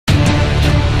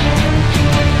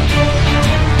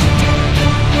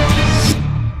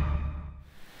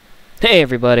Hey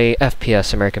everybody,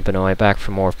 FPS American Pinoy back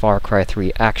for more Far Cry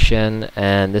 3 action,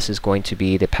 and this is going to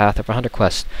be the Path of a Hunter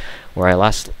quest. Where I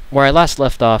last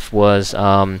left off was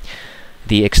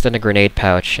the extended grenade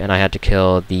pouch, and I had to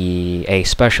kill a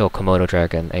special Komodo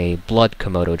dragon, a blood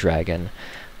Komodo dragon,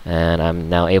 and I'm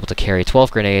now able to carry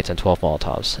 12 grenades and 12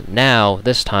 Molotovs. Now,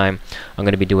 this time, I'm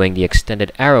going to be doing the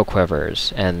extended arrow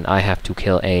quivers, and I have to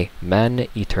kill a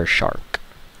Maneater Shark.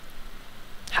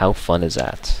 How fun is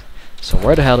that? So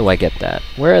where the hell do I get that?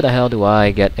 Where the hell do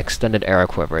I get extended arrow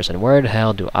quivers? And where the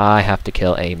hell do I have to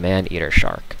kill a man-eater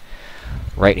shark?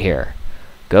 Right here.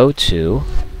 Go to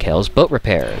Kell's boat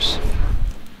repairs.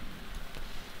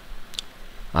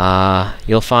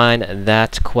 You'll find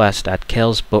that quest at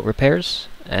Kell's boat repairs,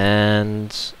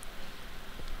 and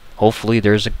hopefully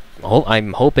there's a.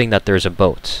 I'm hoping that there's a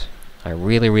boat. I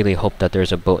really hope that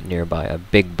there's a boat nearby, a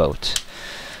big boat.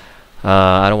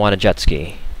 I don't want a jet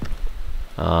ski.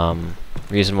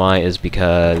 Reason why is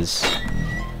because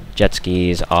jet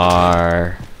skis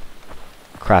are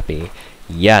crappy.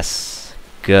 Yes,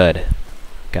 good.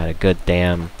 Got a good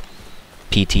damn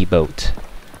PT boat.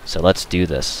 So let's do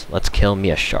this. Let's kill me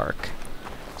a shark.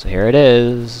 So here it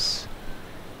is.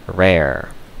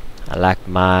 Rare. I like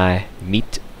my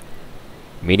meat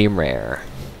medium rare.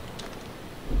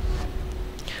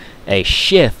 A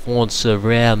chef wants a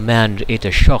rare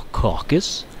man-eater shark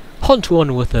carcass. Hunt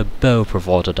one with a bow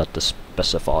provided at the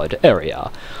specified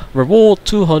area. Reward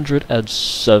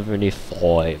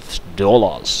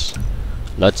 $275.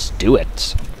 Let's do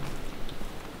it.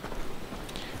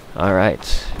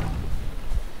 Alright.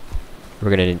 We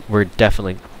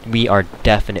are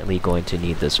definitely going to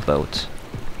need this boat.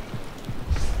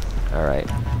 Alright.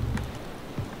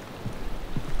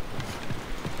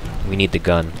 We need the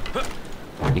gun.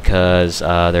 Because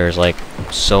there's like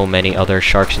so many other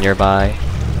sharks nearby.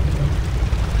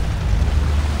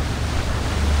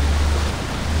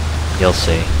 You'll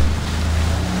see.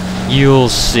 You'll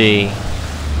see.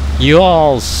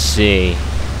 You'll see.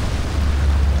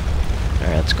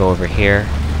 Alright, let's go over here.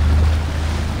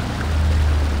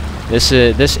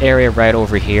 This area right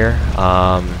over here.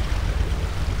 Alright,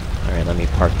 let me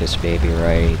park this baby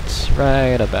right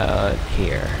about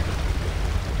here.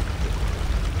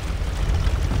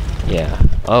 Yeah.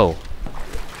 Oh.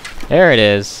 There it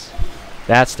is.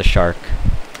 That's the shark.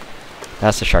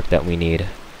 That's the shark that we need.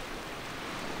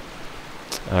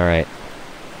 Alright.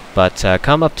 But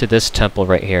come up to this temple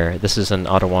right here. This is an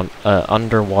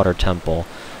underwater temple.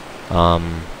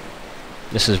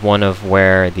 This is one of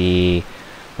where the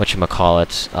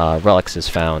whatchamacallit relics is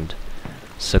found.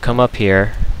 So come up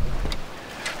here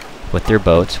with your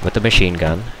boat, with the machine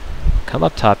gun. Come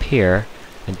up top here,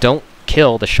 and don't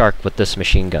kill the shark with this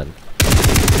machine gun.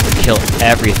 Kill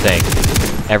everything.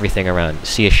 Everything around.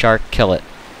 See a shark? Kill it.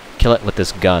 Kill it with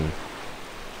this gun.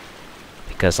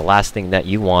 Because the last thing that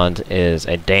you want is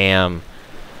a damn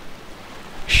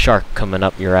shark coming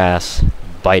up your ass,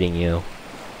 biting you.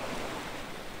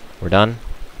 We're done?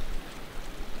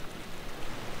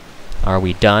 Are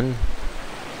we done?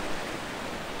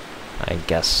 I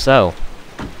guess so.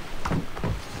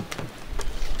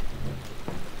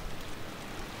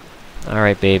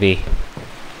 Alright, baby.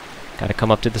 Gotta come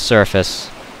up to the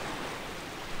surface.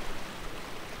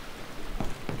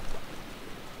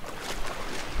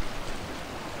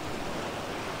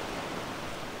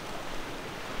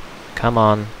 Come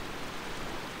on.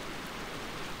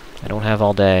 I don't have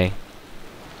all day.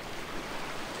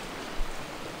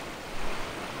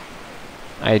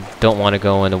 I don't want to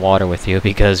go in the water with you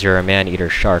because you're a man-eater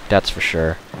shark, that's for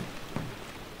sure.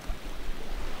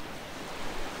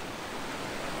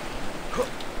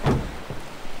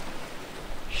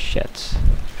 Shit.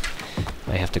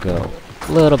 I have to go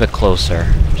a little bit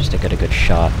closer just to get a good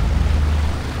shot.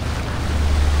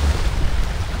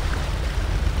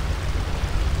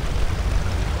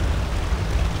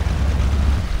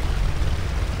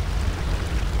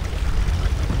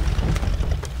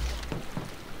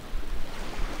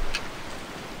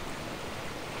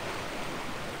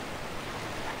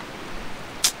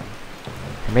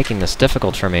 You're making this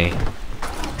difficult for me.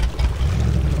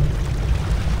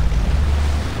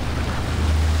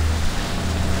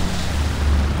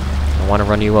 I want to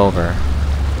run you over.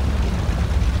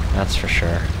 That's for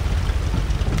sure.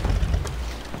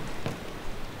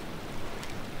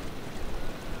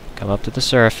 Come up to the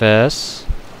surface.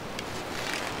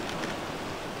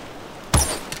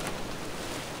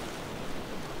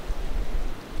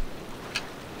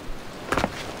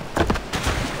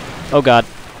 Oh god.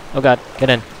 Oh god, get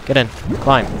in,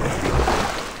 climb.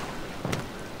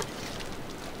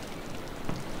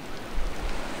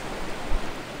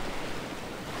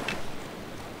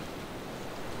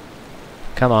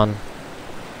 Come on.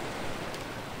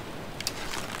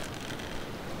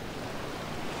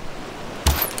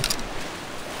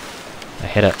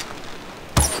 hit it.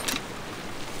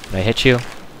 Did I hit you?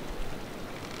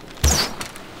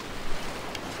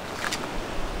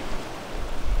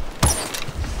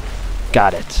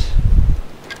 Got it.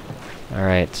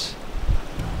 Alright.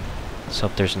 Let's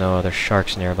hope there's no other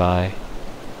sharks nearby.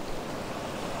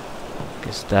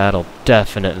 Because that'll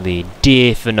definitely,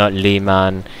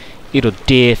 man, it'll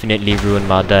definitely ruin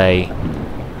my day.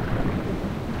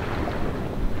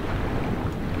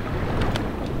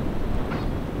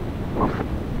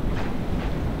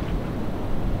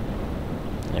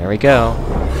 There we go.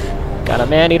 Got a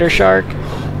Maneater Shark.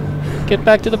 Get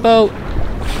back to the boat.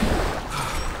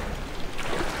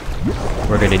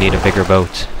 We're gonna need a bigger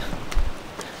boat.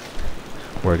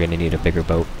 We're gonna need a bigger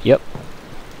boat. Yep.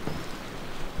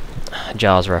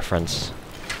 Jaws reference.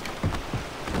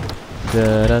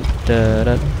 Oh,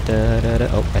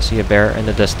 I see a bear in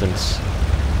the distance.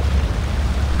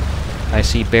 I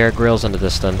see Bear Grylls in the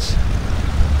distance.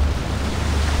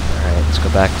 Alright, let's go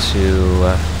back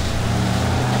to...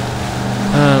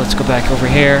 let's go back over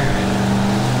here.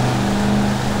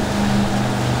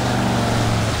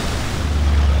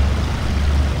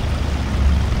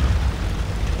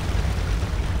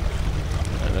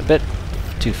 I'm a bit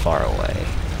too far away.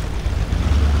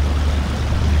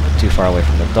 Too far away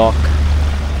from the dock.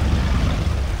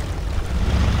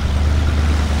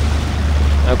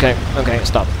 Okay, okay,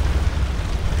 stop.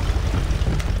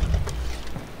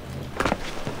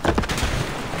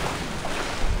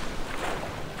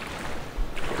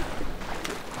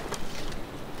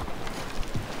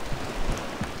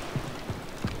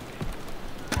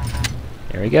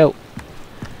 There we go.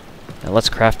 Now let's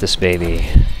craft this baby.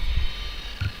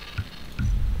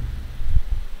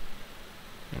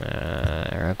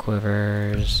 Arrow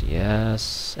quivers,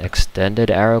 yes. Extended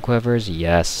arrow quivers,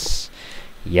 yes.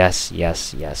 Yes,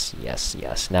 yes, yes, yes,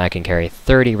 yes. Now I can carry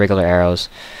 30 regular arrows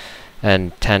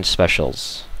and 10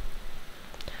 specials.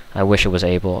 I wish I was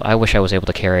able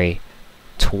to carry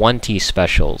 20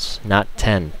 specials, not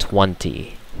 10,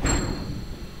 20.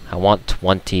 I want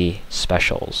 20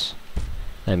 specials.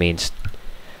 That means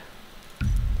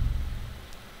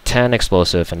 10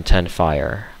 explosive and 10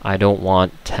 fire. I don't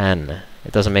want 10.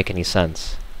 It doesn't make any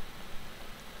sense.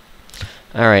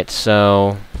 Alright,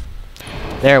 so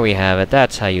there we have it.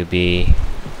 That's how you be.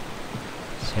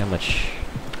 See how much...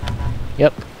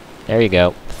 Yep, there you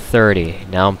go. 30.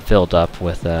 Now I'm filled up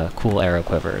with cool arrow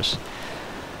quivers.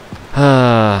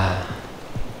 Alright,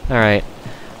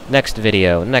 next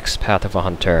video, next Path of a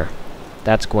Hunter.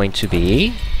 That's going to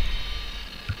be...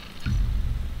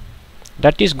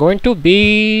 That is going to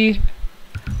be...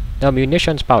 the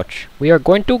munitions pouch. We are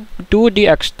going to do the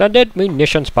extended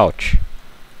munitions pouch.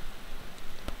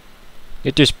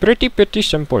 It is pretty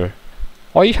simple.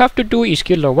 All you have to do is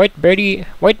kill a white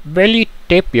belly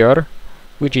tapir,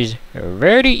 which is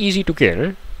very easy to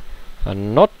kill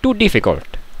and not too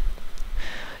difficult.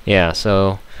 Yeah,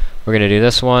 so we're gonna do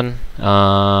this one.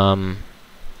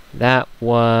 That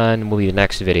one will be the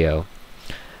next video,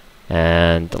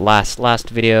 and the last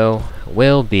video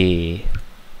will be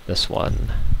this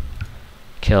one.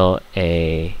 Kill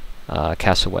a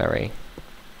cassowary.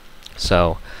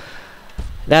 So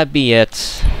that be it.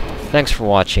 Thanks for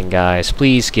watching, guys.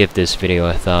 Please give this video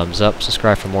a thumbs up.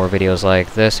 Subscribe for more videos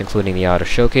like this, including the Auto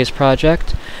Showcase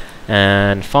project.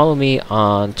 And follow me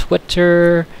on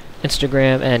Twitter,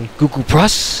 Instagram, and Google+.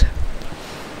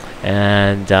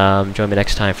 And join me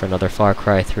next time for another Far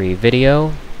Cry 3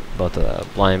 video about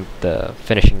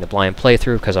finishing the blind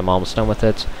playthrough, because I'm almost done with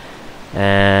it.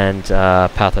 And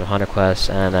Path of Hunter Quest,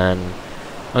 and then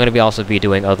I'm going to also be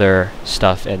doing other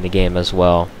stuff in the game as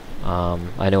well.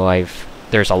 I know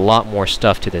there's a lot more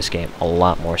stuff to this game, a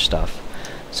lot more stuff.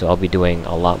 So I'll be doing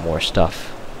a lot more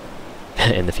stuff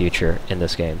in the future in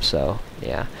this game, so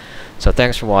yeah. So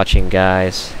thanks for watching,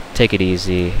 guys. Take it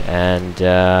easy, and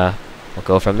we'll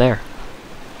go from there.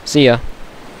 See ya!